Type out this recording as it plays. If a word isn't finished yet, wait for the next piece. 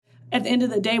at the end of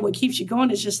the day, what keeps you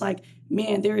going is just like,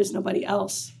 man, there is nobody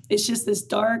else. It's just this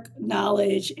dark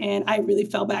knowledge. And I really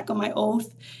fell back on my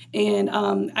oath. And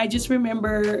I just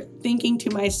remember thinking to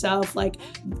myself, like,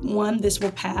 one, this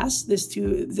will pass. This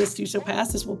too shall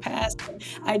pass. This will pass.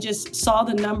 I just saw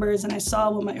the numbers and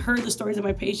I heard the stories of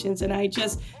my patients. And I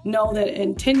just know that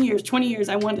in 10 years, 20 years,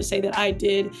 I wanted to say that I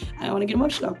don't want to get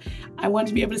emotional. I wanted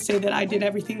to be able to say that I did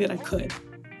everything that I could.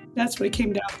 That's what it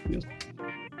came down to.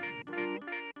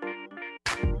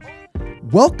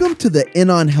 Welcome to the In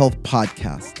On Health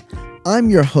podcast. I'm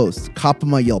your host,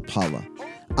 Kapama Yelpala.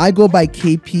 I go by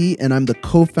KP and I'm the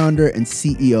co-founder and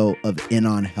CEO of In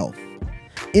On Health.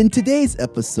 In today's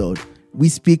episode, we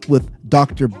speak with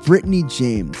Dr. Brittany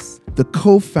James, the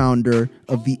co-founder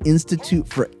of the Institute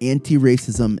for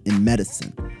Anti-Racism in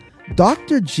Medicine.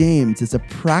 Dr. James is a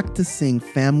practicing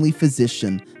family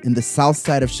physician in the South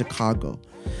Side of Chicago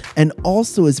and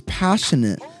also is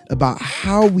passionate about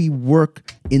how we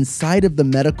work inside of the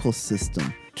medical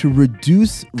system to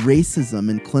reduce racism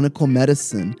in clinical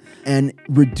medicine and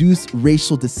reduce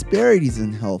racial disparities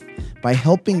in health by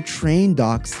helping train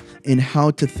docs in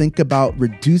how to think about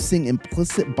reducing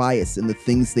implicit bias in the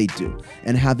things they do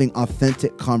and having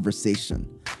authentic conversation.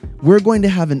 We're going to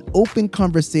have an open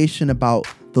conversation about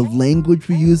the language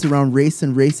we use around race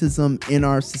and racism in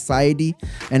our society,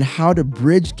 and how to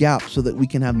bridge gaps so that we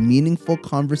can have meaningful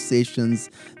conversations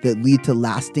that lead to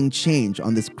lasting change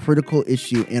on this critical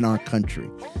issue in our country.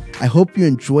 I hope you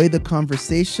enjoy the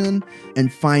conversation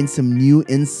and find some new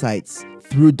insights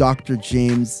through Dr.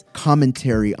 James'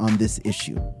 commentary on this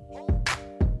issue.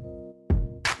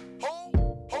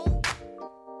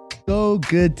 So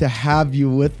good to have you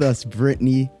with us,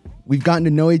 Brittany. We've gotten to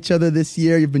know each other this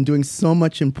year. You've been doing so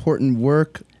much important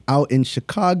work out in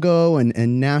Chicago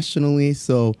and nationally.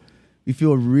 So we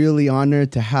feel really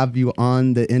honored to have you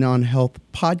on the In On Health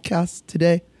podcast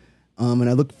today. And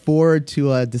I look forward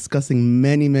to discussing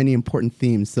many, many important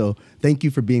themes. So thank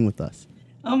you for being with us.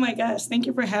 Oh my gosh, thank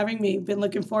you for having me. Been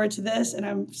looking forward to this, and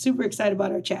I'm super excited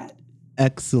about our chat.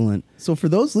 Excellent. So for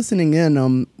those listening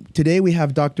in, today we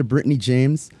have Dr. Brittany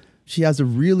James. She has a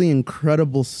really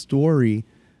incredible story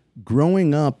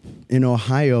growing up in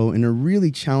Ohio in a really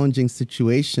challenging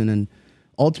situation and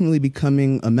ultimately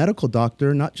becoming a medical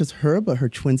doctor, not just her, but her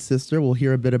twin sister. We'll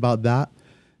hear a bit about that.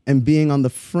 And being on the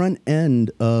front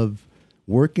end of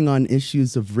working on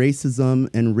issues of racism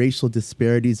and racial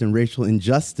disparities and racial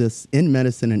injustice in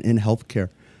medicine and in healthcare.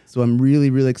 So I'm really,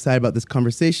 really excited about this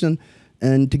conversation.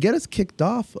 And to get us kicked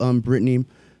off, Brittany,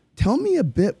 tell me a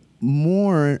bit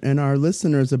more and our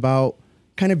listeners about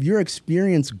kind of your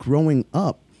experience growing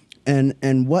up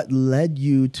and what led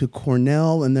you to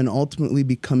Cornell and then ultimately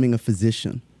becoming a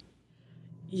physician.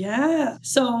 Yeah.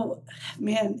 So,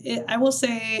 man, I will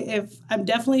say if I'm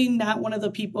definitely not one of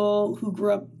the people who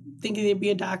grew up thinking they'd be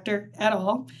a doctor at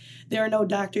all. There are no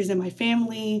doctors in my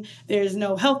family. There's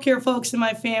no healthcare folks in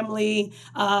my family.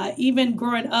 Even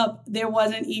growing up, there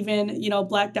wasn't even,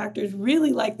 Black doctors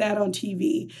really like that on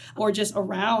TV or just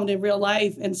around in real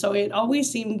life. And so it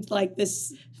always seemed like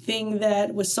this thing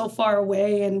that was so far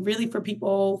away and really for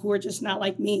people who are just not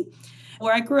like me.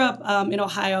 Where I grew up in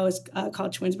Ohio is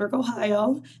called Twinsburg,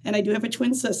 Ohio, and I do have a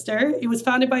twin sister. It was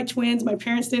founded by twins. My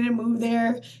parents didn't move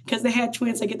there because they had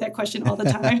twins. I get that question all the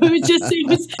time. They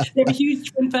have a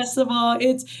huge twin festival.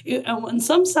 On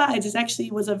some sides,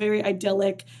 it was a very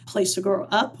idyllic place to grow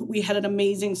up. We had an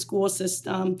amazing school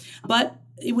system, but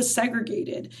it was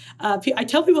segregated. I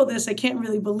tell people this, I can't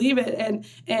really believe it.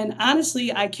 And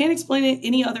honestly, I can't explain it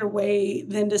any other way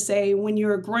than to say when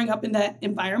you're growing up in that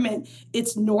environment,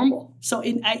 it's normal. So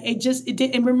and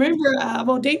remember, I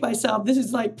won't date myself. This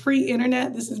is like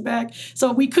pre-internet. This is back.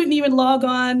 So we couldn't even log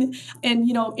on and,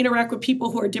 interact with people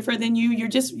who are different than you. You're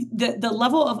just the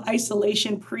level of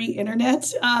isolation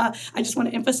pre-internet. I just want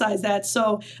to emphasize that.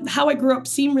 So how I grew up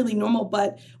seemed really normal,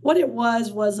 but what it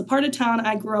was the part of town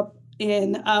I grew up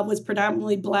in was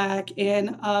predominantly Black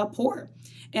and poor.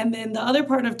 And then the other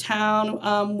part of town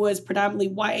was predominantly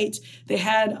white. They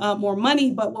had more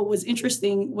money, but what was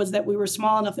interesting was that we were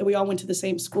small enough that we all went to the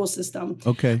same school system.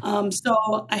 Okay.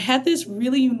 So I had this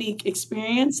really unique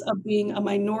experience of being a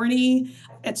minority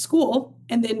at school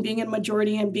and then being a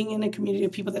majority and being in a community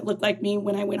of people that looked like me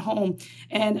when I went home.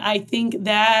 And I think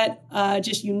that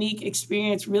just unique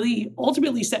experience really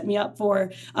ultimately set me up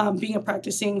for being a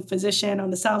practicing physician on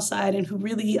the South Side and who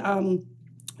really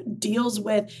deals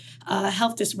with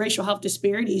racial health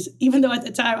disparities, even though at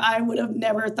the time I would have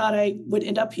never thought I would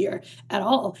end up here at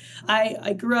all.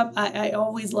 I grew up, I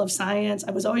always loved science.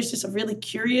 I was always just a really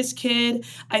curious kid.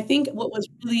 I think what was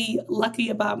really lucky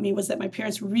about me was that my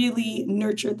parents really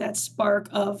nurtured that spark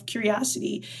of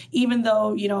curiosity. Even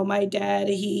though, my dad,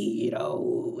 he,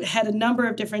 had a number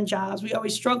of different jobs. We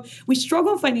always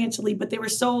struggled financially, but they were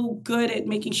so good at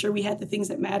making sure we had the things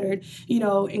that mattered,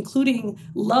 including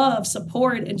love,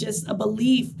 support, and just a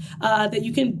belief that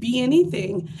you can be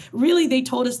anything. Really, they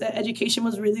told us that education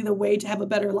was really the way to have a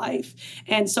better life.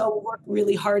 And so we worked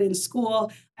really hard in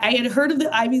school. I had heard of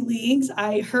the Ivy Leagues.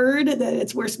 I heard that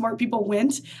it's where smart people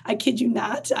went. I kid you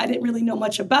not. I didn't really know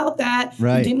much about that.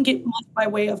 Right. We didn't get much by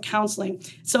way of counseling.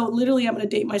 So literally, I'm going to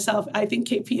date myself. I think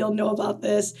KP will know about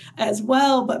this as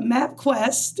well. But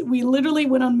MapQuest, we literally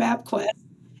went on MapQuest,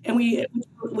 and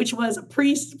which was a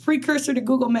precursor to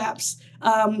Google Maps,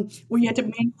 where you had to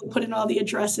manually put in all the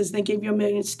addresses. They gave you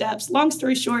 1,000,000 steps. Long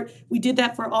story short, we did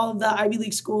that for all of the Ivy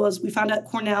League schools. We found out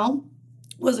Cornell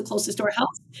was the closest to our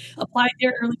house, applied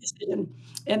there, early decision,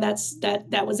 and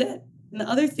that was it. And the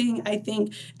other thing I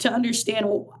think to understand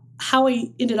how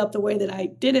I ended up the way that I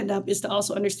did end up is to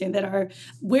also understand that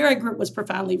where I grew up was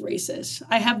profoundly racist.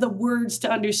 I have the words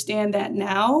to understand that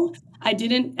now. I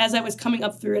didn't, as I was coming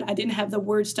up through it, I didn't have the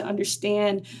words to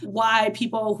understand why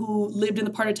people who lived in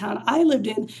the part of town I lived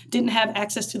in didn't have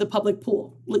access to the public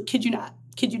pool. Kid you not.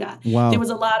 Wow. There was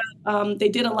a lot of, they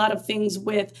did a lot of things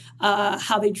with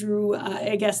how they drew,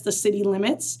 the city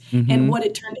limits. Mm-hmm. And what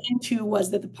it turned into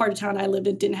was that the part of town I lived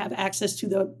in didn't have access to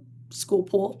the school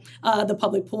pool, the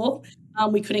public pool.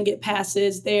 We couldn't get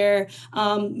passes there.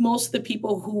 Most of the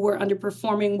people who were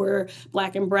underperforming were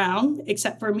Black and brown,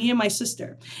 except for me and my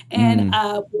sister. And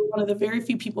we were one of the very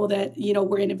few people that,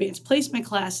 were in advanced placement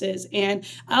classes. And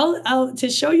I'll to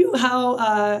show you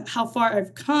how far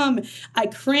I've come, I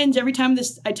cringe every time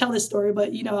I tell this story,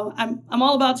 but, I'm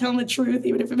all about telling the truth,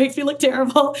 even if it makes me look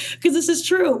terrible, because this is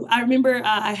true. I remember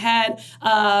I had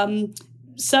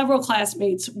several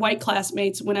classmates, white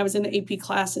classmates, when I was in the AP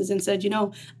classes and said,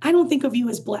 I don't think of you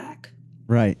as Black.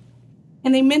 Right.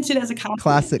 And they meant it as a compliment.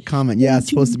 Classic comment. Yeah, it's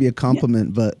supposed to be a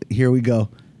compliment, but here we go.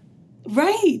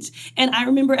 Right. And I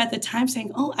remember at the time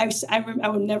saying, I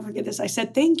will never forget this. I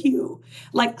said, thank you.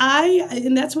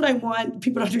 And that's what I want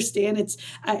people to understand.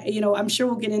 I'm sure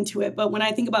we'll get into it. But when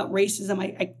I think about racism,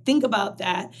 I think about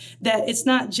that it's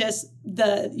not just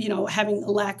having a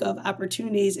lack of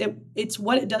opportunities. It's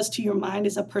what it does to your mind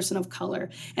as a person of color.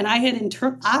 And I had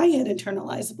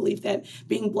internalized the belief that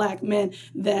being Black meant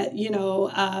that,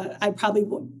 I probably,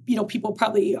 people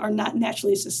probably are not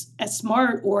naturally as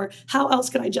smart, or how else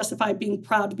can I justify being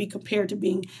proud to be compared to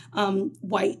being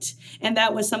white? And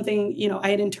that was something, I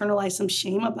had internalized some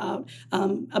shame about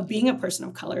of being a person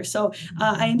of color. So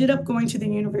I ended up going to the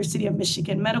University of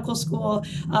Michigan Medical School,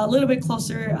 a little bit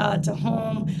closer to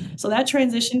home. So that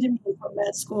transition to me from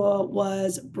med school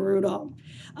was brutal.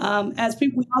 As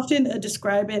people, we often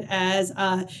describe it as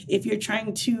if you're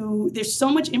trying to, there's so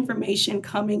much information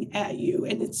coming at you,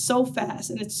 and it's so fast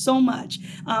and it's so much.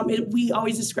 We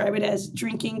always describe it as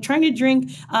trying to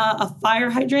drink a fire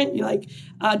hydrant. You're like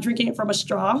drinking it from a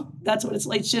straw. That's what it's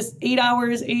like. It's just 8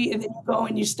 hours, and then you go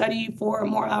and you study 4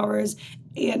 more hours,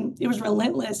 and it was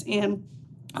relentless. And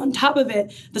on top of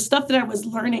it, the stuff that I was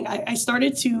learning, I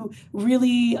started to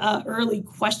really early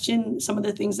question some of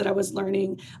the things that I was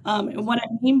learning. And what I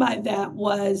mean by that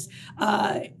was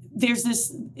there's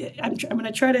this, I'm going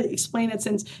to try to explain it,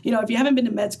 since, if you haven't been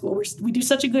to med school, we do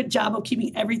such a good job of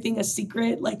keeping everything a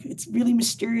secret. Like, it's really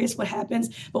mysterious what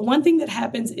happens. But one thing that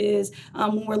happens is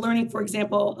when we're learning, for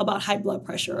example, about high blood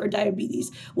pressure or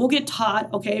diabetes, we'll get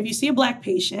taught, okay, if you see a Black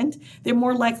patient, they're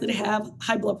more likely to have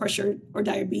high blood pressure or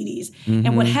diabetes. Mm-hmm.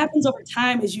 And what happens over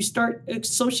time is you start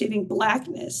associating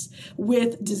Blackness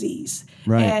with disease.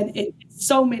 Right. And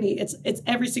it's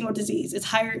every single disease. It's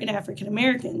higher in African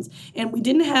Americans. And we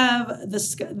didn't have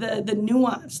the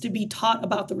nuance to be taught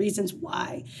about the reasons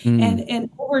why.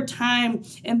 And over time,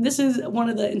 and this is one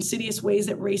of the insidious ways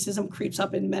that racism creeps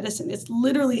up in medicine. It's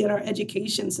literally in our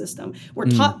education system. We're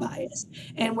taught bias,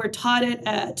 and we're taught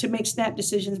it to make snap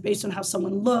decisions based on how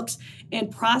someone looks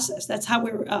and process. That's how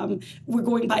we're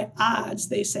going by odds,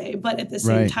 they say. But at the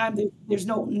same time, there's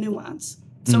no nuance.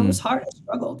 So it was hard. I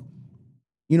struggled.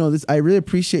 I really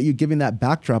appreciate you giving that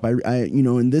backdrop. I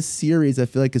in this series, I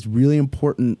feel like it's really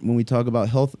important when we talk about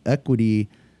health equity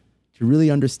to really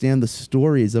understand the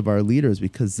stories of our leaders,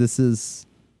 because this is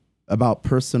about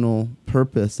personal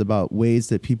purpose, about ways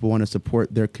that people want to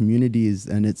support their communities.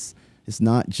 And it's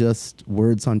not just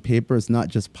words on paper. It's not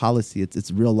just policy.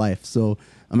 It's real life. So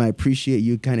I appreciate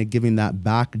you kind of giving that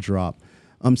backdrop.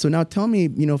 So now tell me,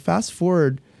 fast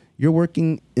forward, you're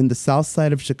working in the south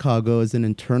side of Chicago as an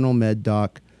internal med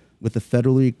doc with a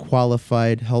federally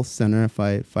qualified health center, if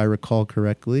I recall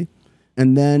correctly.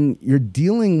 And then you're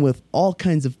dealing with all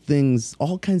kinds of things,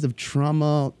 all kinds of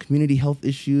trauma, community health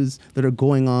issues that are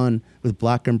going on with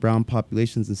Black and brown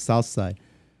populations in the South Side.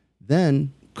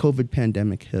 Then COVID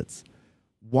pandemic hits.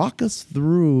 Walk us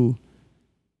through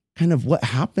kind of what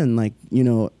happened,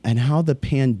 and how the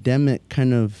pandemic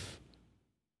kind of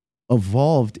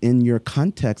evolved in your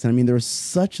context. And I mean, there was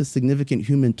such a significant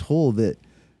human toll that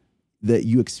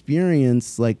you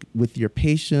experience, with your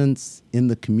patients in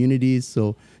the communities.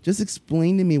 So just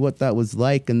explain to me what that was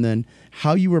like, and then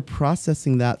how you were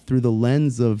processing that through the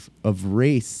lens of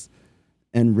race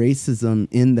and racism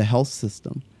in the health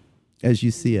system as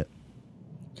you see it.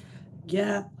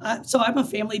 Yeah. So I'm a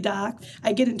family doc.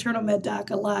 I get internal med doc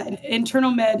a lot. And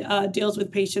internal med deals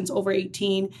with patients over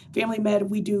 18. Family med,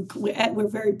 we're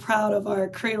very proud of our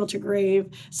cradle to grave.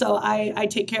 So I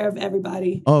take care of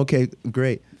everybody. Oh, okay.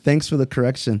 Great. Thanks for the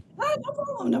correction.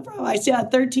 No problem. I see a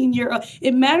 13-year-old.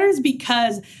 It matters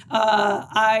because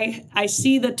I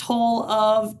see the toll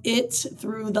of it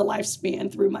through the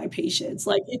lifespan, through my patients.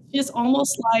 It's just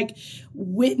almost like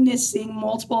witnessing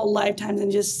multiple lifetimes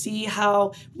and just see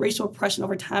how racial oppression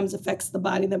over time affects the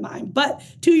body and the mind. But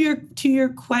to your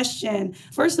question,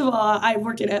 first of all, I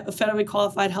worked at a federally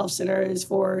qualified health centers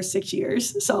for 6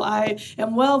 years. So I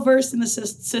am well versed in the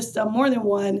system, more than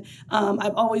one.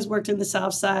 I've always worked in the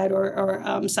South Side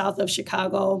or south of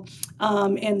Chicago.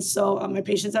 And so my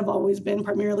patients have always been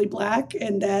primarily Black,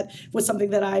 and that was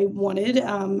something that I wanted.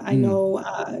 I know,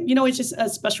 it's just a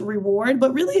special reward,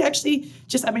 but really actually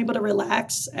just I'm able to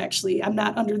relax, actually. I'm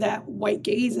not under that white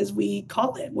gaze, as we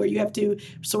call it, where you have to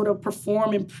sort of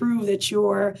perform and prove that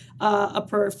you're a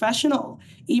professional.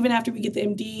 Even after we get the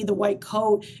MD, the white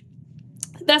coat,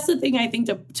 that's the thing I think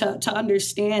to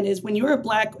understand is when you're a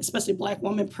Black, especially Black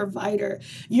woman provider,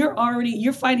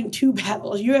 you're fighting two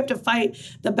battles. You have to fight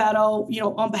the battle,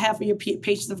 on behalf of your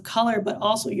patients of color, but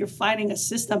also you're fighting a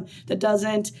system that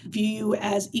doesn't view you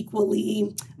as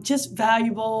equally just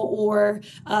valuable, or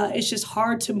it's just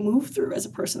hard to move through as a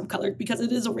person of color because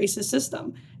it is a racist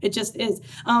system. It just is.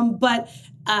 But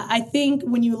I think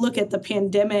when you look at the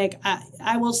pandemic,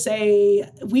 I will say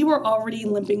we were already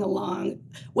limping along.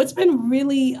 What's been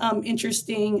really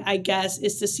interesting, I guess,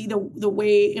 is to see the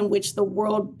way in which the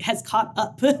world has caught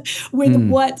up with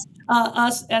what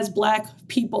us as Black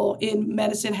people in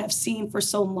medicine have seen for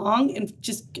so long, and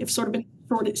just have sort of been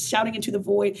shouting into the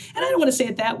void. And I don't want to say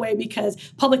it that way because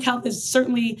public health is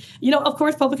certainly, of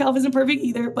course, public health isn't perfect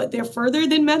either, but they're further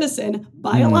than medicine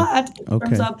by a lot in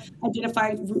terms of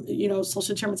identifying,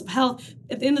 social determinants of health.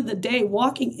 At the end of the day,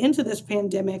 walking into this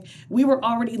pandemic, we were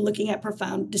already looking at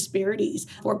profound disparities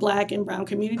for Black and brown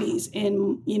communities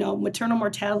in, maternal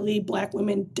mortality, Black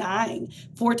women dying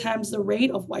 4 times the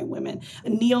rate of white women.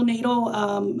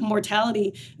 Neonatal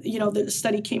mortality, the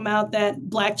study came out that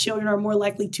Black children are more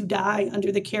likely to die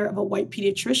under the care of a white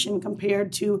pediatrician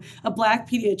compared to a Black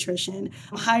pediatrician.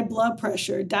 High blood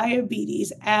pressure,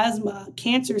 diabetes, asthma,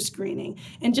 cancer screening,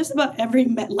 and just about every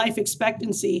life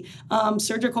expectancy,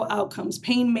 surgical outcomes,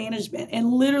 pain management,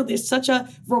 and literally there's such a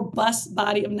robust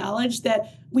body of knowledge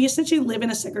that we essentially live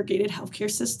in a segregated healthcare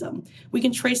system. We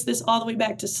can trace this all the way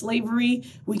back to slavery.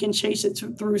 We can chase it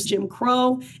through Jim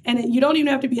Crow. And you don't even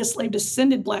have to be a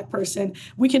slave-descended Black person.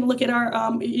 We can look at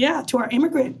to our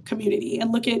immigrant community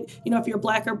and look at, if you're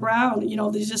Black or brown,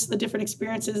 there's just the different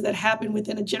experiences that happen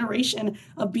within a generation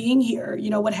of being here,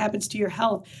 what happens to your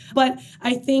health. But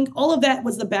I think all of that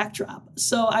was the backdrop.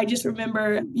 So I just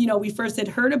remember, we first had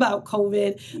heard about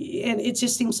COVID and it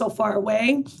just seemed so far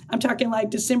away. I'm talking like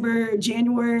December,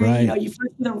 January. Right. You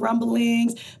first hear the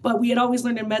rumblings, but we had always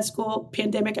learned in med school,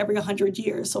 pandemic every 100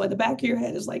 years. So at the back of your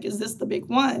head is like, is this the big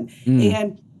one?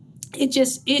 And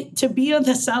to be on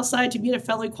the South Side, to be in a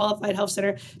federally qualified health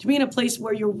center, to be in a place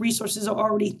where your resources are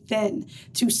already thin,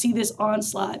 to see this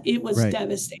onslaught, it was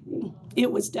devastating. It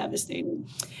was devastating.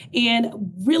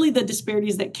 And really the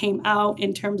disparities that came out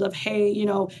in terms of,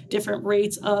 different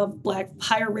rates of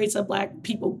higher rates of Black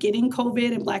people getting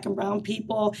COVID and Black and brown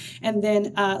people, and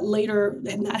then later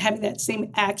not having that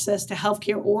same access to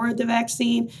healthcare or the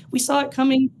vaccine. We saw it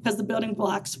coming because the building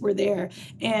blocks were there.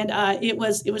 And it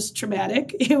was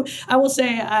traumatic. I will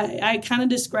say I kind of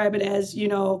describe it as,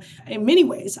 in many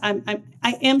ways, I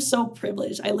am so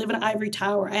privileged. I live in an ivory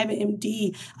tower. I have an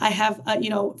MD. I have,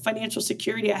 financial Social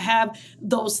Security. I have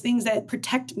those things that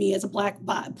protect me as a Black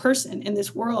person in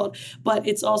this world, but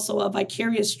it's also a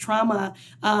vicarious trauma.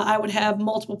 I would have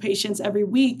multiple patients every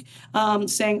week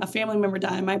saying a family member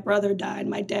died, my brother died,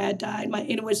 my dad died, and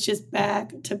it was just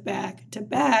back to back to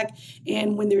back.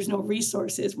 And when there's no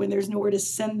resources, when there's nowhere to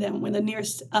send them, when the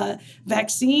nearest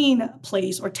vaccine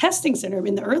place or testing center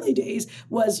in the early days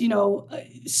was,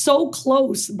 so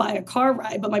close by a car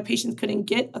ride, but my patients couldn't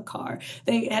get a car.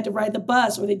 They had to ride the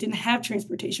bus, or they didn't have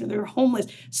transportation, or they were homeless.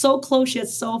 So close yet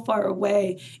so far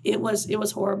away. It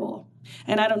was horrible.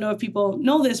 And I don't know if people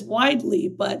know this widely,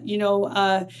 but,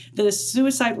 the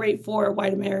suicide rate for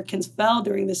white Americans fell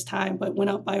during this time, but went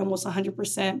up by almost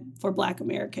 100% for Black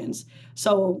Americans.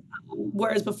 So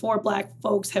whereas before Black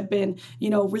folks have been,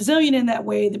 resilient in that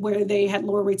way where they had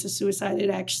lower rates of suicide, it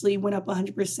actually went up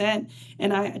 100%.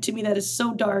 And to me, that is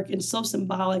so dark and so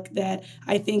symbolic that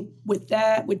I think with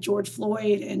George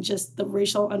Floyd and just the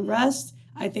racial unrest,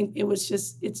 I think it was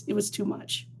too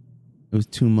much. It was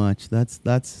too much.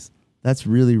 That's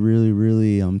really, really,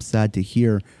 really sad to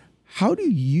hear. How do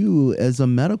you, as a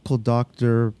medical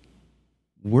doctor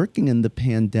working in the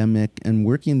pandemic and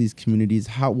working in these communities,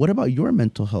 what about your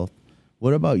mental health?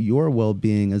 What about your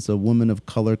well-being as a woman of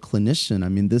color clinician? I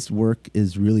mean, this work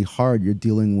is really hard. You're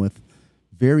dealing with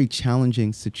very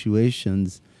challenging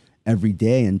situations every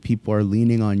day, and people are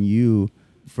leaning on you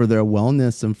for their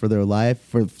wellness and for their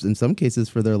life, in some cases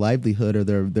for their livelihood or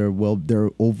their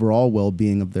overall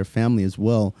well-being of their family as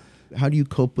well. How do you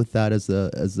cope with that as a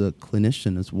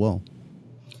clinician as well?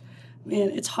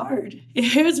 Man, it's hard.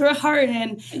 It was real hard.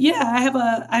 And yeah, I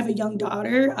have a young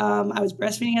daughter. I was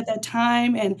breastfeeding at that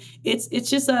time, and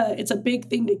it's a big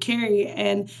thing to carry.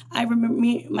 And I remember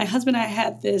my husband and I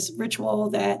had this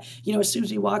ritual that, as soon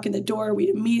as we walk in the door, we'd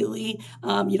immediately,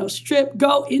 strip,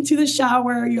 go into the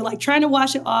shower. You're like trying to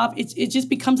wash it off. It just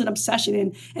becomes an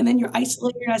obsession. And then you're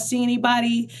isolated, you're not seeing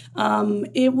anybody.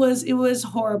 It was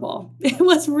horrible. It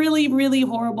was really, really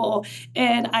horrible.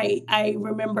 And I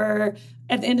remember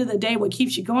at the end of the day, what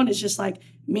keeps you going is just like,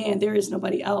 man, there is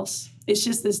nobody else. It's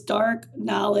just this dark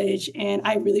knowledge. And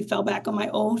I really fell back on my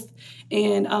oath.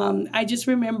 And I just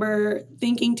remember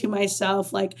thinking to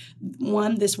myself, like,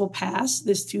 one, this will pass.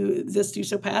 This too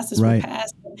shall pass. This Right. will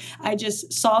pass. I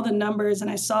just saw the numbers, and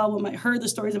I heard the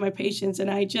stories of my patients. And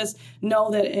I just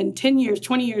know that in 10 years,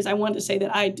 20 years, I wanted to say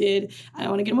that I don't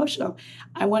want to get emotional.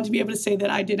 I wanted to be able to say that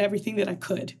I did everything that I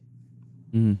could.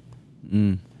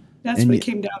 Mm-hmm. That's what it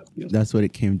came down to. That's what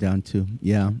it came down to.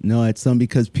 Yeah. No, it's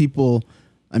because people,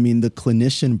 the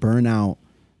clinician burnout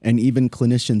and even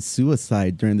clinician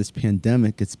suicide during this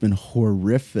pandemic, it's been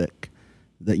horrific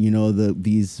that,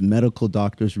 these medical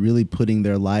doctors really putting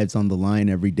their lives on the line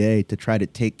every day to try to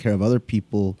take care of other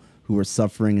people who are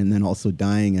suffering and then also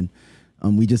dying.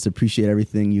 And we just appreciate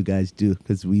everything you guys do,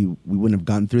 because we wouldn't have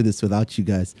gotten through this without you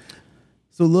guys.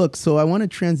 So I want to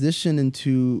transition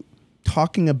into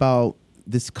talking about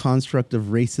this construct of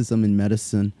racism in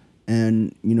medicine.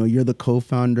 And, you're the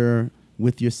co-founder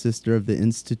with your sister of the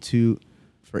Institute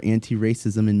for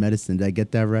Anti-Racism in Medicine. Did I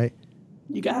get that right?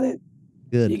 You got it.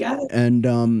 Good. You got it.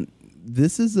 And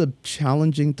this is a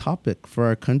challenging topic for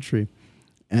our country.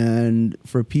 And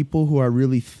for people who are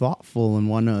really thoughtful and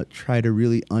want to try to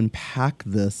really unpack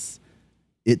this,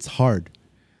 it's hard.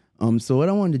 So what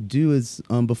I wanted to do is,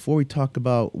 before we talk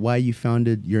about why you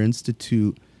founded your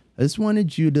institute, I just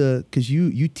wanted you to, because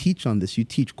you teach on this, you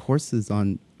teach courses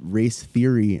on race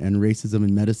theory and racism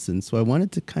in medicine. So I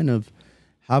wanted to kind of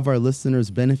have our listeners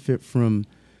benefit from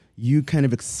you kind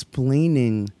of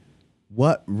explaining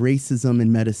what racism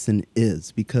in medicine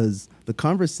is, because the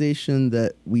conversation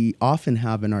that we often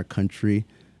have in our country,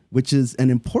 which is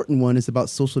an important one, is about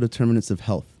social determinants of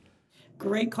health.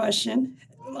 Great question.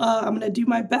 I'm going to do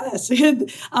my best.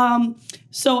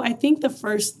 So I think the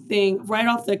first thing right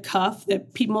off the cuff that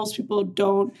most people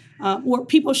don't, or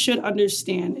people should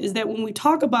understand, is that when we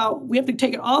talk about, we have to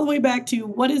take it all the way back to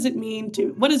what does it mean to,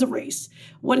 what is a race?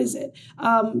 What is it?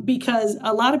 Because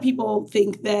a lot of people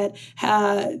think that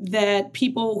that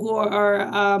people who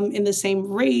are in the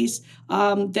same race,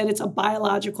 that it's a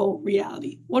biological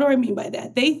reality. What do I mean by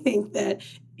that? They think that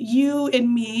you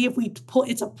and me, if we pull,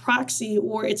 it's a proxy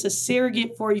or it's a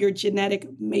surrogate for your genetic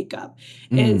makeup.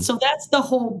 And so that's the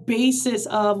whole basis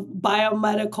of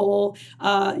biomedical,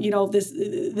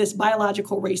 this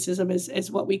biological racism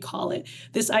is what we call it.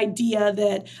 This idea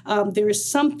that there is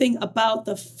something about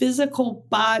the physical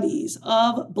bodies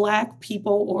of Black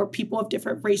people or people of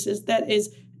different races that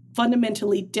is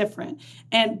fundamentally different.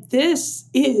 And this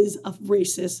is a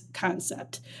racist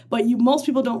concept. But most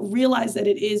people don't realize that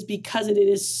it is, because it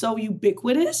is so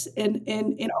ubiquitous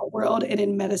in our world and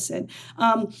in medicine.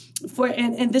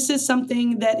 And this is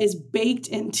something that is baked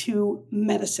into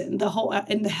medicine, the whole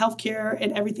and the healthcare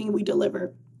and everything we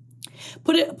deliver.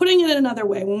 Putting it another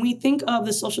way, when we think of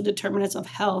the social determinants of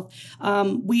health,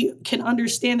 we can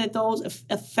understand that those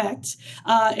affect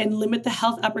and limit the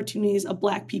health opportunities of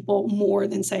Black people more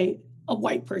than, say, a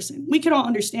white person. We can all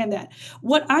understand that.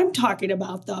 What I'm talking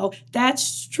about, though,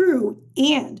 that's true.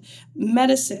 And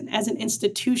medicine as an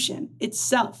institution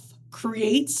itself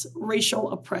creates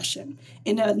racial oppression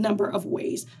in a number of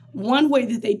ways. One way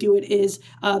that they do it is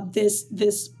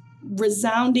this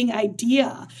resounding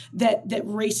idea that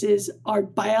races are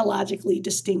biologically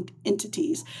distinct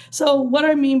entities. So what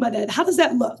I mean by that, how does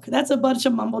that look? That's a bunch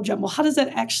of mumbo jumbo. How does that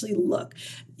actually look?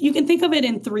 You can think of it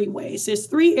in three ways. There's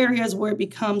three areas where it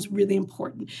becomes really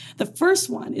important. The first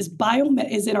one is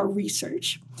in our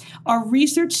research. Our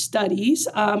research studies,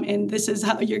 and this is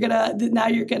how you're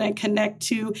gonna connect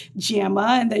to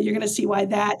JAMA, and that you're gonna see why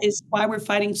we're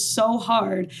fighting so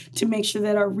hard to make sure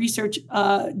that our research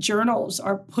journals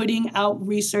are putting out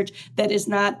research that is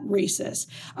not racist.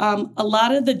 A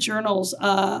lot of the journals,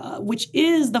 which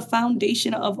is the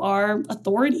foundation of our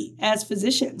authority as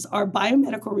physicians, our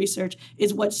biomedical research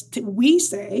is what we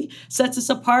say sets us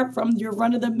apart from your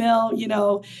run-of-the-mill,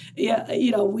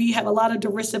 we have a lot of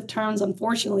derisive terms,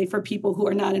 unfortunately, for people who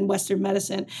are not in Western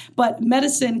medicine. But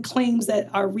medicine claims that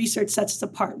our research sets us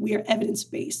apart. We are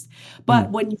evidence-based. But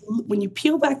when you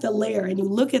peel back the layer and you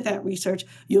look at that research,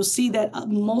 you'll see that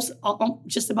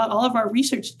just about all of our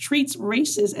research treats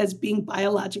races as being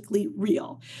biologically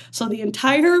real. So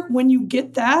when you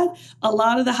get that, a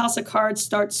lot of the house of cards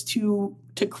starts to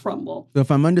crumble. So if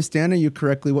I'm understanding you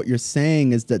correctly, what you're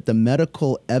saying is that the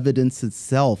medical evidence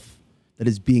itself that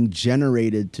is being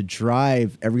generated to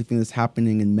drive everything that's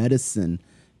happening in medicine,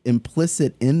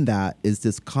 implicit in that is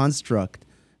this construct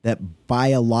that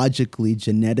biologically,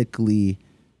 genetically,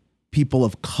 people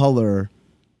of color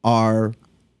are,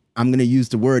 I'm going to use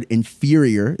the word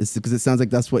inferior, because it sounds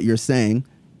like that's what you're saying.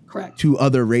 Correct. To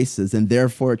other races. And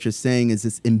therefore what you're saying is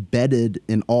it's embedded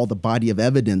in all the body of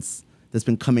evidence that's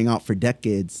been coming out for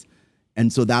decades.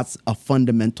 And so that's a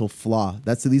fundamental flaw.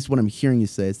 That's at least what I'm hearing you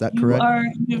say. Is that correct?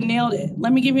 You've nailed it.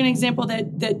 Let me give you an example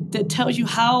that tells you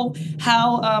how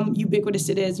ubiquitous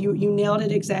it is. You nailed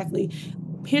it exactly.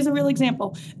 Here's a real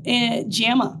example.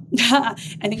 JAMA.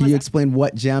 Can you explain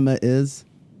what JAMA is?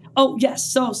 Oh, yes.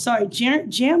 So sorry.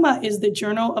 JAMA is the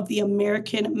Journal of the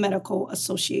American Medical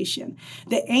Association.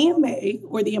 The AMA,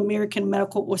 or the American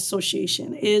Medical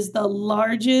Association, is the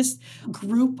largest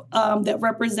group that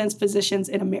represents physicians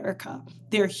in America.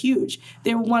 They're huge.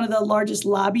 They're one of the largest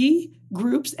lobby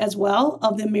groups as well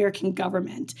of the American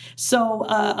government. So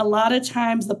a lot of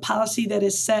times the policy that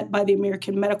is set by the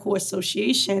American Medical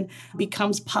Association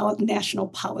becomes national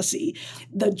policy.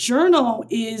 The journal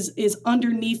is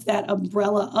underneath that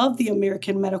umbrella of the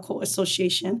American Medical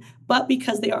Association, but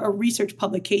because they are a research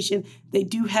publication, they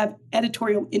do have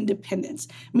editorial independence,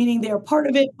 meaning they're part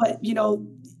of it, but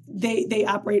they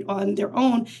operate on their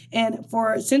own. And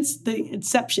since the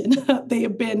inception, they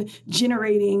have been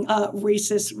generating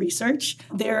racist research.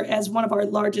 They're as one of our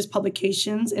largest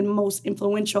publications and most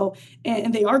influential,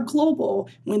 and they are global.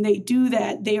 When they do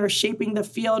that, they are shaping the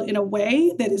field in a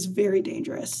way that is very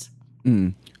dangerous.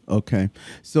 Okay.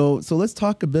 So let's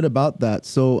talk a bit about that.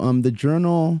 So the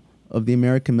Journal of the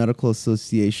American Medical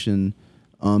Association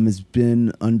has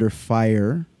been under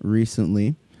fire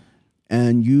recently.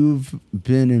 And you've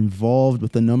been involved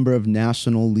with a number of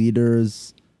national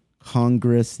leaders,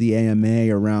 Congress, the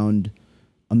AMA, around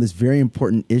this very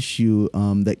important issue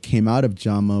that came out of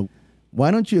JAMA.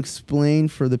 Why don't you explain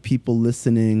for the people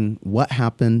listening what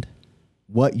happened,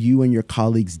 what you and your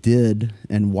colleagues did,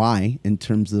 and why in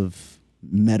terms of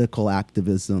medical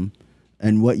activism,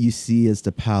 and what you see as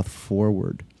the path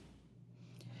forward?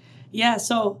 Yeah,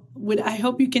 so I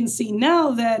hope you can see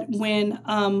now that when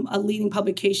a leading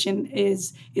publication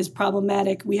is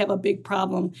problematic, we have a big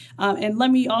problem. And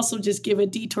let me also just give a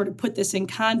detour to put this in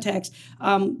context.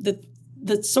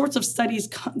 The sorts of studies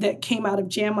that came out of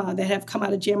JAMA, that have come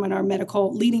out of JAMA in our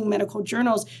leading medical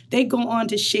journals, they go on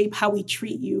to shape how we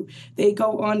treat you. They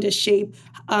go on to shape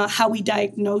how we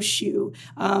diagnose you.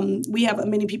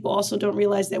 Many people also don't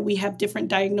realize that we have different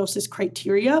diagnosis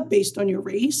criteria based on your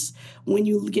race. When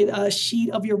you get a sheet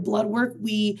of your blood work,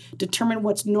 we determine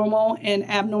what's normal and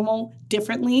abnormal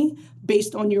differently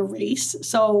based on your race.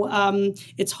 So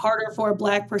it's harder for a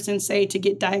Black person, say, to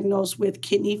get diagnosed with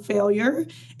kidney failure.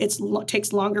 It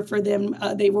takes longer for them.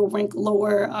 They will rank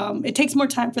lower. It takes more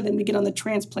time for them to get on the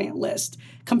transplant list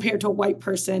compared to a white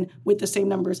person with the same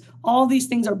numbers. All these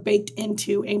things are baked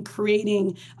into and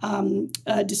creating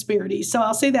disparities. So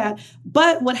I'll say that.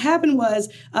 But what happened was,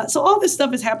 so all this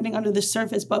stuff is happening under the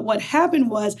surface, but what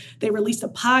happened was they released a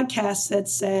podcast that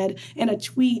said, and a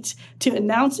tweet to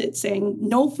announce it, saying,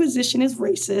 no physician is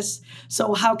racist,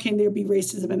 so how can there be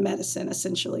racism in medicine,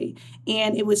 essentially?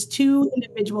 And it was two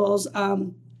individuals,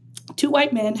 two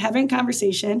white men having a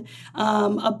conversation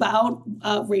about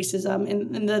racism.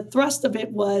 And the thrust of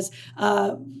it was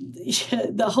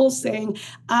the whole saying,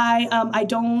 I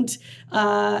don't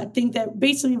think that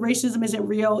basically racism isn't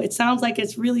real. It sounds like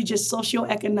it's really just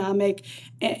socioeconomic.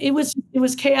 It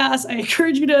was chaos. I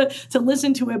encourage you to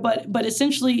listen to it, but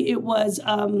essentially it was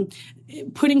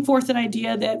putting forth an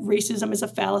idea that racism is a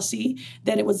fallacy,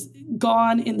 that it was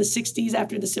gone in the 60s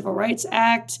after the Civil Rights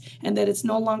Act, and that it's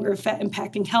no longer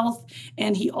impacting health.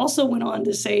 And he also went on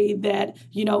to say that,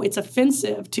 it's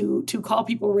offensive to call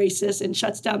people racist and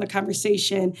shuts down the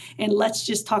conversation. And let's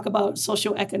just talk about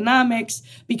socioeconomics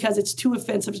because it's too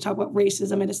offensive to talk about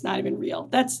racism and it's not even real.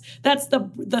 That's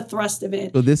the thrust of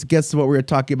it. So this gets to what we were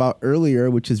talking about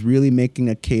earlier, which is really making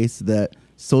a case that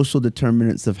social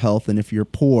determinants of health, and if you're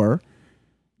poor,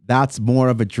 that's more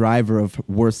of a driver of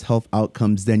worse health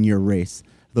outcomes than your race.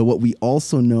 Though what we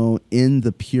also know in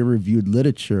the peer-reviewed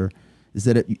literature is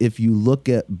that if you look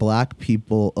at Black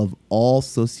people of all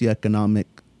socioeconomic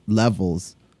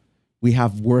levels, we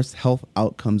have worse health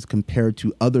outcomes compared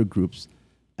to other groups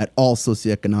at all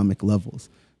socioeconomic levels.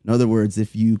 In other words,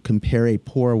 if you compare a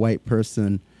poor white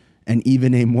person and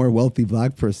even a more wealthy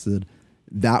Black person,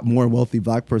 that more wealthy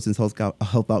Black person's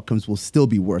health outcomes will still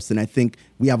be worse. And I think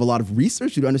we have a lot of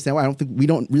research to understand why. We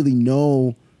don't really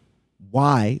know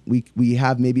why. We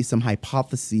have maybe some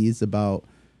hypotheses about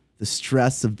the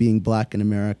stress of being Black in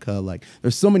America. Like,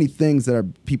 there's so many things that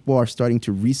people are starting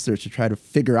to research to try to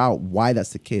figure out why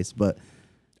that's the case. But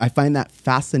I find that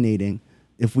fascinating.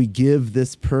 If we give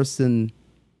this person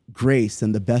grace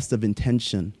and the best of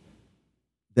intention,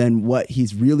 then what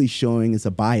he's really showing is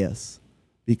a bias.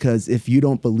 Because if you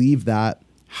don't believe that,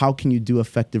 how can you do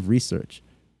effective research?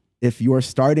 If your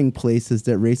starting place is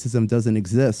that racism doesn't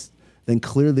exist, then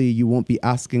clearly you won't be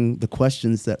asking the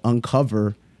questions that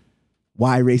uncover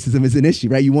why racism is an issue,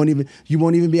 right? You won't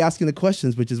even be asking the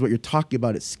questions, which is what you're talking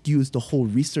about. It skews the whole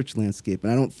research landscape.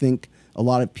 And I don't think a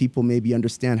lot of people maybe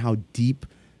understand how deep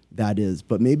that is.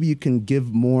 But maybe you can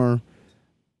give more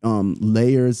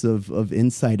layers of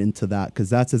insight into that, because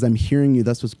that's, as I'm hearing you,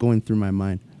 that's what's going through my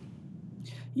mind.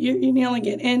 You're nailing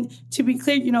it. And to be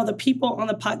clear, the people on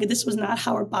the podcast, this was not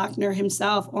Howard Bachner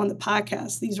himself on the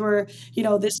podcast. These were,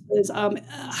 this was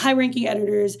high-ranking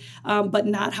editors, but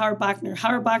not Howard Bachner.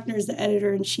 Howard Bachner is the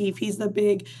editor-in-chief. He's the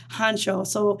big honcho.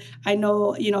 So I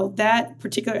know, that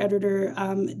particular editor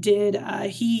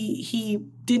he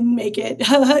didn't make it.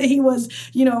 He was,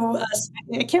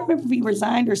 I can't remember if he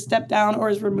resigned or stepped down or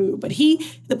was removed, but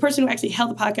the person who actually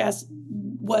held the podcast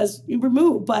was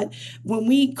removed. But when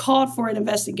we called for an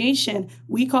investigation,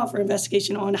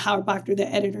 on Howard Bachner, the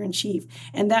editor-in-chief.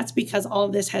 And that's because all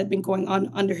of this had been going on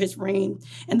under his reign.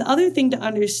 And the other thing to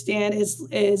understand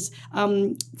is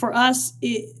for us,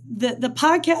 the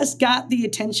podcast got the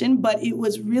attention, but it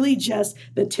was really just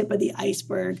the tip of the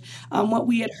iceberg. What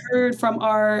we had heard from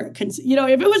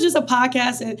if it was just a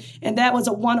podcast and that was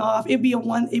a one-off, it'd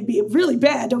be really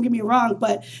bad, don't get me wrong.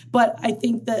 But I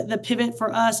think the pivot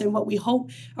for us and what we hope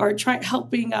or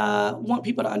want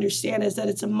people to understand is that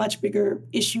it's a much bigger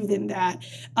issue than that.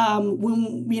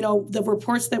 When the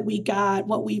reports that we got,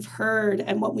 what we've heard,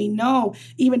 and what we know,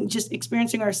 even just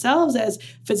experiencing ourselves as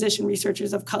physician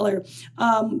researchers of color,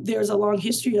 there's a long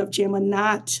history of JAMA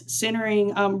not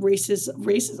centering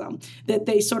racism. That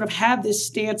they sort of have this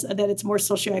stance that it's more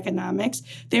socioeconomics.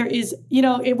 There is,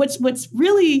 what's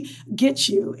really gets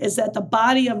you is that the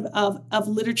body of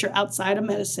literature outside of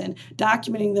medicine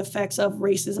documenting the effects of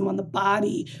racism on the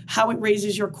body, how it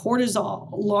raises your cortisol.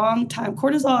 Long time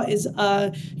cortisol is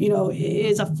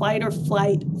a fight or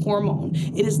flight hormone.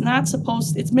 It is not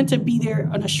it's meant to be there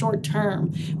on a short term.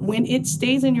 When it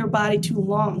stays in your body too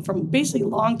long, from basically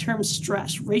long-term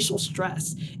stress, racial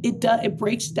stress, it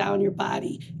breaks down your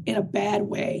body in a bad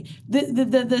way.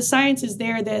 The science is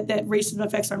there that racism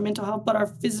affects our mental health, but our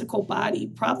physical body,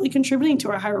 probably contributing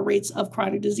to our higher rates of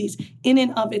chronic disease in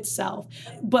and of itself.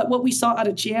 But what we saw out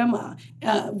of JAMA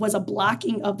was a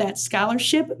blocking of that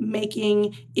scholarship,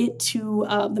 making it to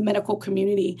the medical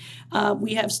community.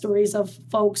 We have stories of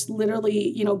folks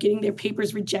literally, getting their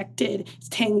papers rejected,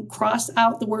 cross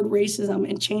out the word racism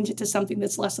and change it to something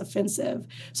that's less offensive.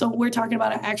 So we're talking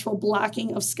about an actual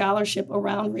blocking of scholarship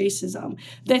around racism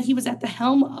that he was at the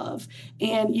helm of.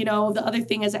 And, the other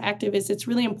thing as an activist, it's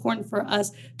really important for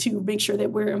us to make sure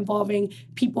that we're involving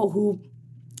people who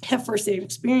have first-hand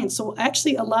experience. So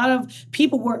actually, a lot of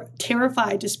people were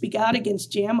terrified to speak out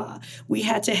against JAMA. We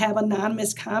had to have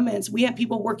anonymous comments. We had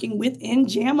people working within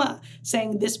JAMA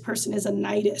saying this person is a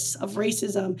nidus of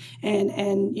racism and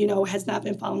has not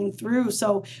been following through.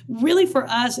 So really for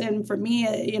us and for me,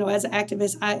 as an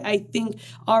activist, I think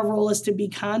our role is to be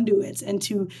conduits and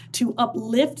to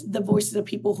uplift the voices of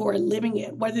people who are living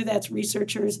it, whether that's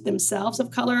researchers themselves of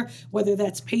color, whether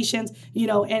that's patients,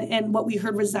 and what we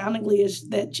heard resoundingly is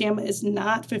that JAMA is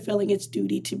not fulfilling its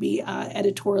duty to be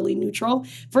editorially neutral.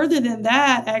 Further than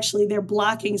that, actually, they're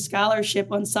blocking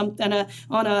scholarship on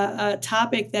a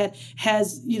topic that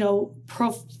has,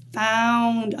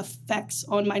 profound effects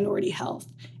on minority health.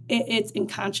 It's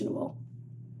unconscionable.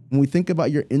 When we think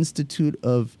about your Institute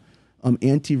of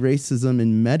Anti-Racism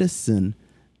in Medicine,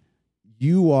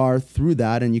 you are through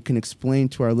that, and you can explain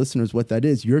to our listeners what that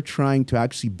is. You're trying to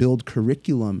actually build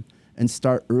curriculum and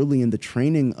start early in the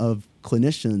training of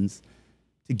clinicians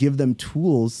to give them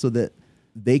tools so that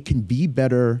they can be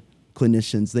better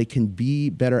clinicians, they can be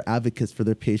better advocates for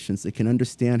their patients, they can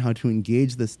understand how to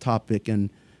engage this topic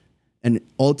and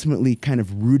ultimately kind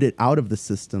of root it out of the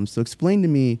system. So explain to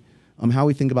me how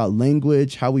we think about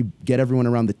language, how we get everyone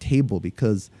around the table,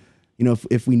 because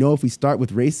if we start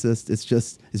with racist,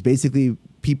 it's basically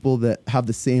people that have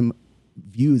the same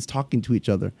views talking to each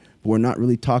other, but we're not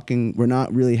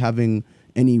really having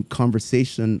any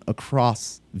conversation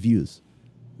across views.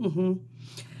 Mm-hmm.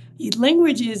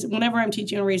 Language is, whenever I'm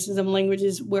teaching on racism, language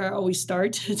is where I always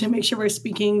start to make sure we're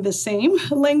speaking the same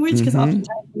language, because oftentimes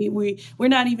we're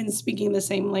not even speaking the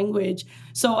same language.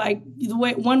 So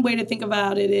one way to think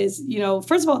about it is,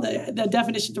 first of all, the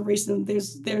definition of racism,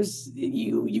 there's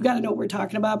you got to know what we're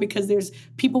talking about, because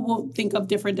people will think of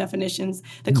different definitions.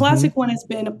 The classic one has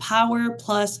been power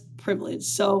plus privilege.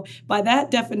 So by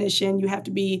that definition, you have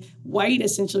to be white,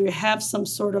 essentially, or have some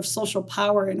sort of social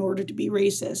power in order to be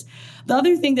racist. The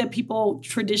other thing that people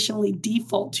traditionally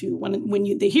default to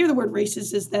when they hear the word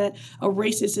racist is that a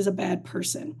racist is a bad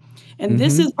person. And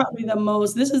this is probably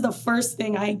this is the first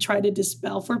thing I try to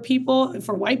dispel for people,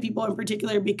 for white people in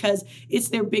particular, because it's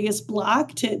their biggest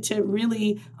block to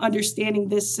really understanding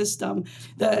this system.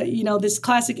 This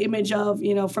classic image of,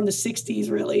 from the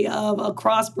 60s, really, of a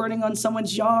cross burning on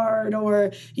someone's yard,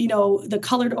 or, the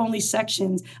colored only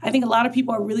sections. I think a lot of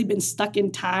people have really been stuck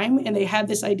in time, and they have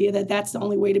this idea that that's the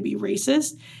only way to be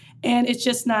racist. And it's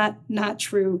just not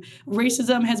true.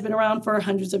 Racism has been around for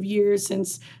hundreds of years,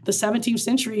 since the 17th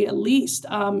century at least.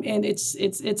 And it's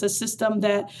a system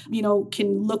that,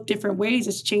 can look different ways.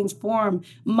 It's changed form.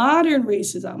 Modern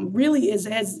racism really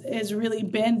has really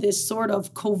been this sort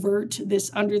of covert, this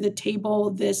under the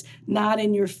table, this not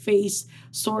in your face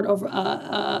sort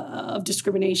of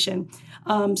discrimination.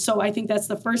 So I think that's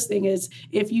the first thing is,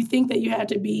 if you think that you have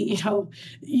to be,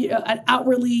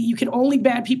 outwardly, you can only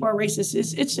bad people are racist,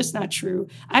 it's just not true.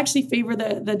 I actually favor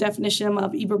the definition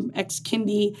of Ibram X.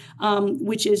 Kendi,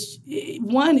 which is,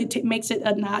 one, it makes it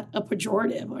not a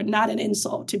pejorative or not an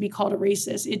insult to be called a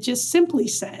racist. It just simply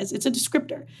says, it's a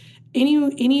descriptor.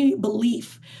 Any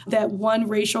belief that one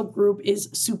racial group is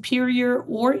superior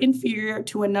or inferior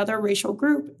to another racial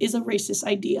group is a racist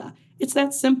idea. It's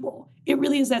that simple. It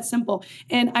really is that simple.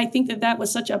 And I think that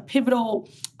was such a pivotal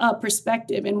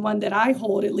perspective, and one that I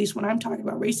hold, at least when I'm talking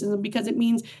about racism, because it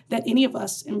means that any of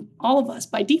us and all of us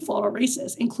by default are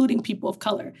racist, including people of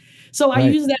color. So right. I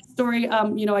use that story,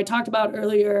 I talked about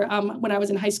earlier when I was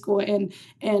in high school, and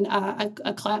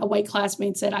a white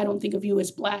classmate said, "I don't think of you as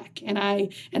Black." And I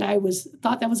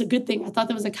thought that was a good thing. I thought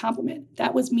that was a compliment.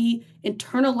 That was me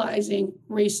internalizing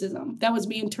racism. That was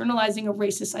me internalizing a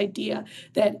racist idea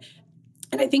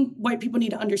and I think white people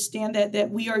need to understand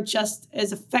that we are just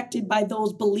as affected by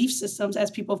those belief systems as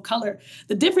people of color.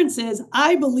 The difference is,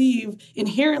 I believe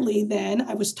inherently then,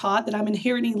 I was taught that I'm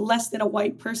inheriting less than a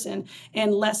white person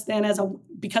and less than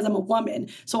because I'm a woman.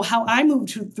 So how I move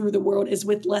through the world is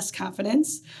with less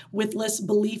confidence, with less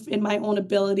belief in my own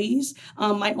abilities,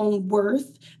 my own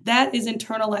worth. That is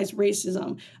internalized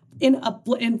racism.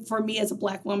 and for me as a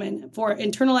Black woman, for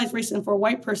internalized racism for a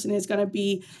white person is going to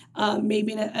be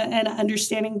maybe an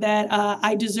understanding that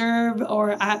I deserve,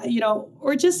 or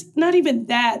or just not even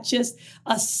that, just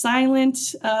a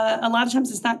silent. A lot of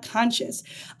times it's not conscious.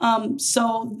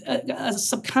 So a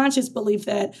subconscious belief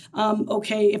that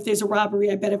okay, if there's a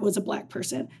robbery, I bet it was a Black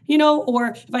person, or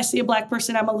if I see a Black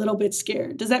person, I'm a little bit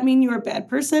scared. Does that mean you're a bad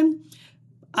person?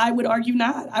 I would argue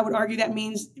not. I would argue that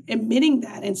means admitting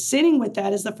that and sitting with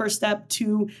that is the first step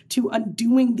to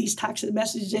undoing these toxic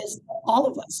messages, all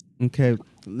of us. Okay,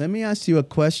 let me ask you a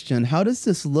question. How does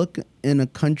this look in a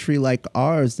country like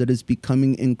ours that is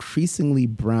becoming increasingly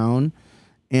brown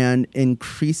and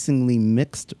increasingly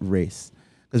mixed race?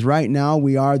 Because right now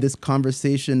this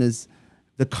conversation is,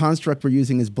 the construct we're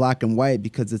using is black and white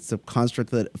because it's a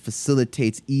construct that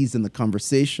facilitates ease in the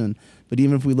conversation. But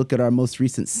even if we look at our most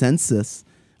recent census,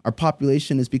 our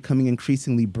population is becoming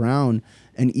increasingly brown,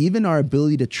 and even our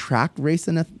ability to track race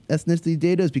and ethnicity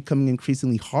data is becoming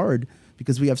increasingly hard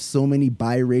because we have so many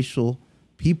biracial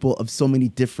people of so many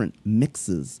different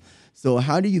mixes. So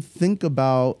how do you think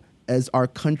about, as our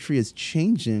country is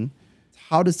changing,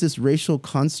 how does this racial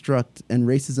construct and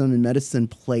racism in medicine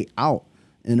play out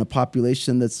in a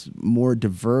population that's more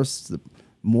diverse,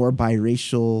 more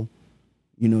biracial,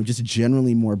 just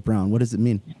generally more brown? What does it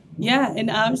mean? Yeah, and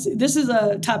obviously, this is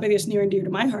a topic that's near and dear to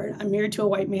my heart. I'm married to a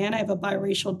white man. I have a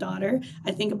biracial daughter.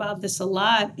 I think about this a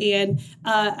lot, and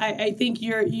I think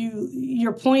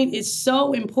your point is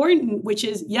so important, which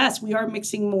is, yes, we are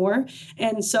mixing more,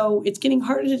 and so it's getting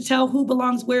harder to tell who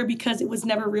belongs where because it was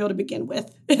never real to begin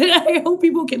with. I hope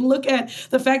people can look at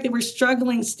the fact that we're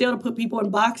struggling still to put people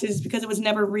in boxes because it was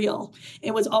never real.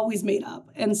 It was always made up,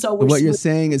 and so what you're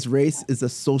saying is race is a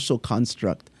social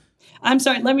construct. I'm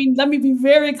sorry. Let me be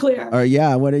very clear. What are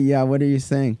you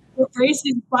saying?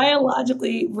 Races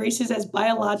as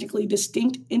biologically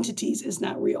distinct entities is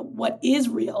not real. What is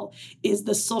real is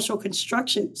the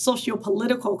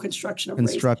socio-political construction of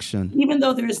race. Even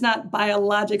though there is not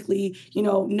biologically,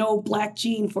 no Black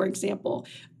gene, for example.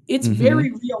 It's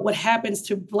very real what happens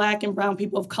to Black and brown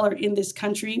people of color in this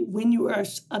country when you are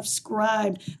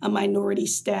ascribed a minority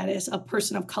status, a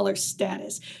person of color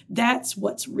status. That's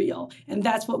what's real, and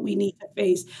that's what we need to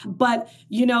face. But,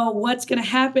 what's going to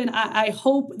happen, I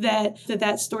hope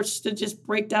that starts to just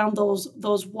break down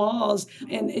those walls,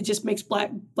 and it just makes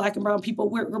Black and brown people,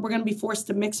 we're going to be forced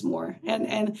to mix more.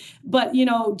 But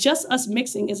just us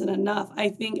mixing isn't enough, I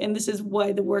think, and this is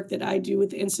why the work that I do with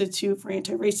the Institute for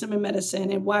Anti-Racism in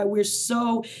Medicine and why we're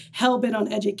so hell-bent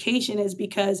on education is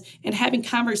because, and having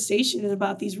conversations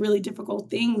about these really difficult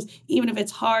things, even if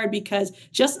it's hard, because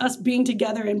just us being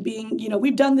together and being,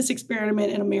 we've done this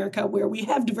experiment in America where we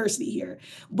have diversity here,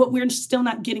 but we're still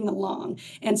not getting along.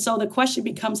 And so the question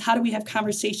becomes, how do we have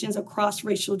conversations across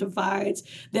racial divides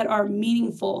that are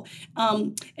meaningful?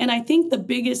 And I think the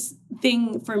biggest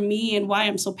thing for me and why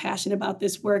I'm so passionate about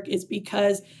this work is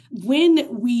because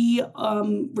when we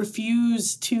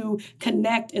refuse to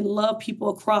connect and love people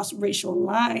across racial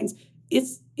lines,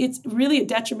 it's really a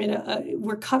detriment.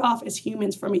 We're cut off as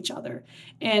humans from each other.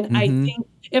 And I think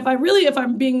if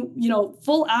I'm being,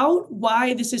 full out,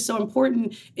 why this is so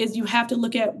important is you have to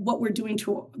look at what we're doing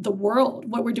to the world,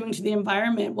 what we're doing to the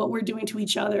environment, what we're doing to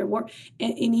each other, and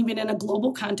even in a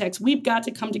global context. We've got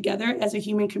to come together as a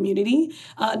human community,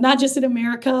 not just in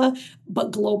America,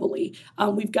 but globally.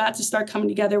 We've got to start coming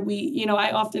together.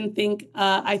 I often think,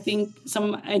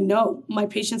 I know my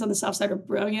patients on the South Side are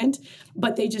brilliant,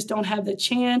 but they just don't have the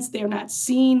chance. They're not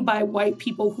seen by white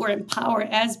people who are in power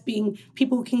as being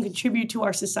people who can contribute to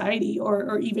our society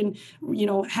or even,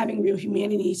 having real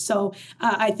humanity. So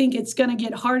I think it's going to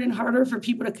get harder and harder for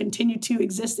people to continue to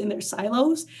exist in their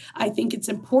silos. I think it's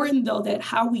important, though, that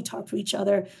how we talk to each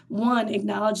other, one,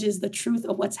 acknowledges the truth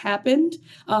of what's happened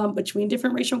between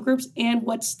different racial groups and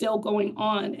what's still going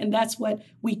on. And that's what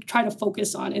we try to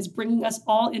focus on, is bringing us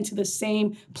all into the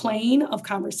same plane of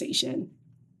conversation.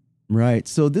 Right.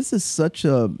 So this is such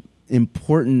a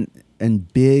important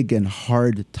and big and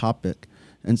hard topic.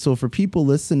 And so for people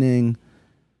listening,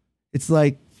 it's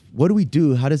like, what do we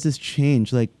do? How does this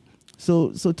change?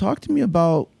 So talk to me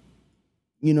about,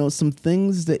 some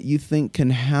things that you think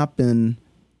can happen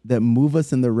that move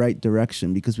us in the right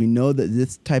direction, because we know that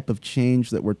this type of change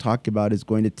that we're talking about is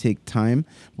going to take time.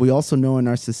 We also know in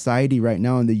our society right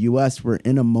now in the US, we're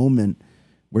in a moment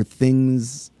where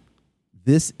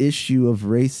this issue of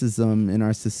racism in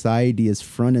our society is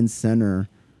front and center,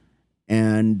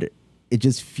 and it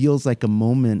just feels like a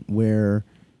moment where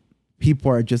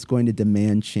people are just going to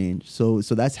demand change. So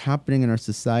that's happening in our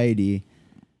society.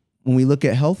 When we look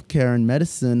at healthcare and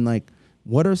medicine,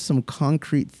 what are some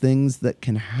concrete things that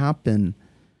can happen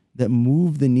that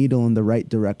move the needle in the right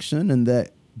direction and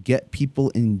that get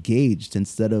people engaged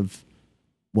instead of,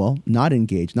 well, not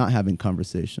engaged, not having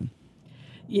conversation.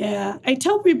 Yeah, I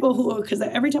tell people because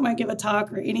every time I give a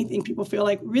talk or anything, people feel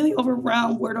like really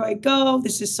overwhelmed. Where do I go?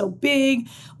 This is so big.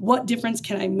 What difference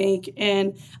can I make?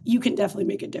 And you can definitely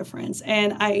make a difference.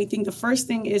 And I think the first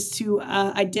thing is to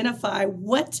identify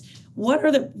what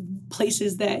are the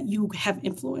places that you have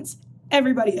influence.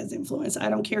 Everybody has influence. I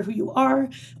don't care who you are,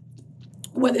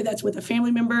 whether that's with a family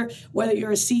member, whether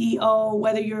you're a CEO,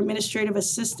 whether you're administrative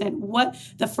assistant.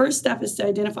 The first step is to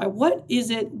identify where is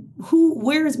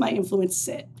my influence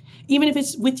sit? Even if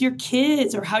it's with your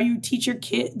kids or how you teach your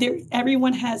kid,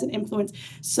 everyone has an influence.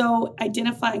 So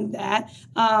identifying that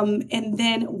and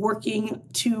then working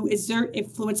to exert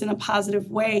influence in a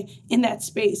positive way in that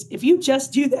space. If you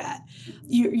just do that,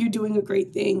 you're doing a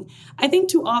great thing. I think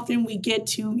too often we get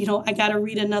to, I got to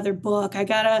read another book.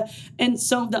 And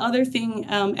so the other thing,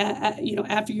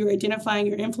 after you're identifying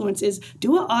your influence is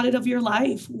do an audit of your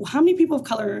life. How many people of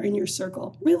color are in your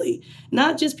circle? Really?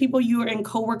 Not just people you are in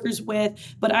coworkers with,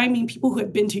 but I mean people who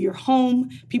have been to your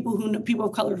home, people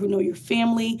of color who know your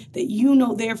family, that you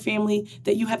know their family,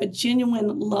 that you have a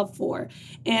genuine love for.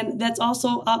 And that's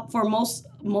also up for most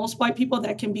white people,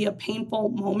 that can be a painful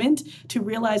moment to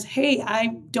realize, hey, I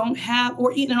don't have,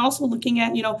 and also looking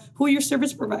at, who are your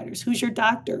service providers, who's your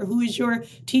doctor, who is your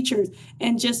teachers,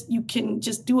 and you can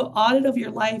just do an audit of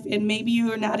your life, and maybe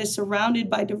you are not as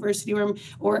surrounded by diversity or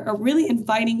really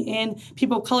inviting in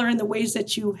people of color in the ways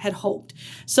that you had hoped.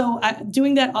 So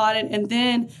doing that audit and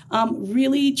then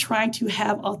really trying to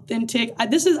have authentic,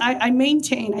 I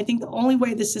maintain, I think the only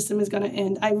way the system is going to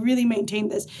end, I really maintain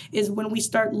this, is when we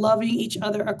start loving each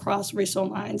other across racial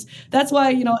lines. That's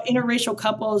why, interracial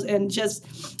couples and just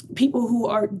people who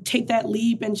take that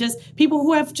leap, and just people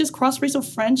who have just cross-racial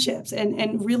friendships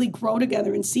and really grow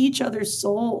together and see each other's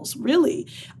souls, really.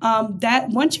 That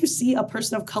once you see a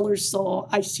person of color's soul,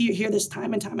 I hear this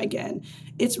time and time again,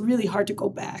 it's really hard to go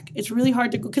back. It's really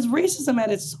hard to go, because racism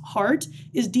at its heart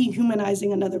is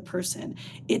dehumanizing another person.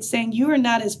 It's saying you are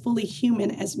not as fully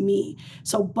human as me.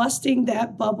 So busting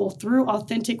that bubble through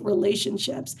authentic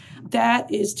relationships,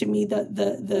 that is to me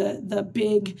the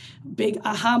big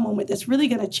aha moment that's really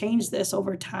going to change this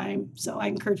over time. So I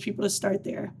encourage people to start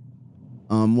there.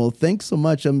 Well, thanks so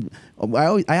much.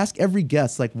 I ask every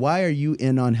guest, why are you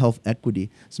in on health equity?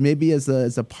 So maybe as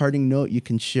a parting note, you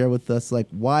can share with us,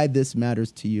 why this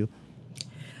matters to you.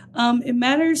 It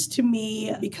matters to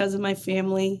me because of my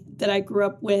family that I grew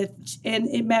up with. And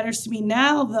it matters to me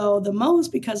now, though, the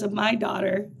most because of my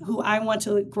daughter, who I want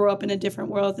to grow up in a different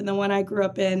world than the one I grew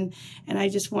up in. And I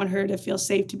just want her to feel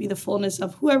safe to be the fullness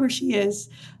of whoever she is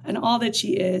and all that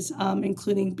she is,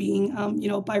 including being,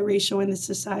 biracial in this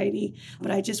society.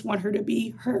 But I just want her to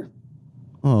be her.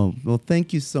 Oh, well,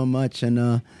 thank you so much.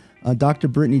 And Dr.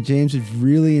 Brittany James, we've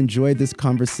really enjoyed this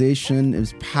conversation. It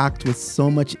was packed with so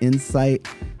much insight.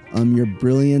 Your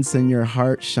brilliance and your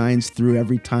heart shines through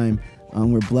every time.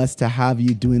 We're blessed to have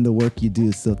you doing the work you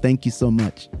do. So thank you so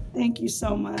much. Thank you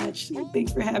so much.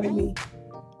 Thanks for having me.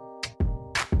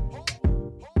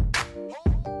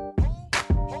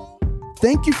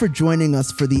 Thank you for joining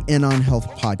us for the In On Health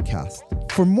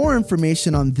podcast. For more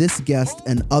information on this guest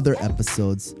and other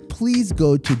episodes, please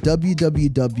go to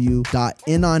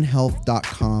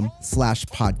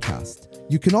www.inonhealth.com/podcast.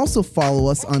 You can also follow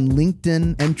us on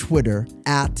LinkedIn and Twitter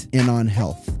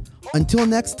 @InOnHealth. Until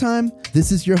next time,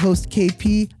 this is your host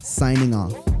KP signing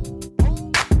off.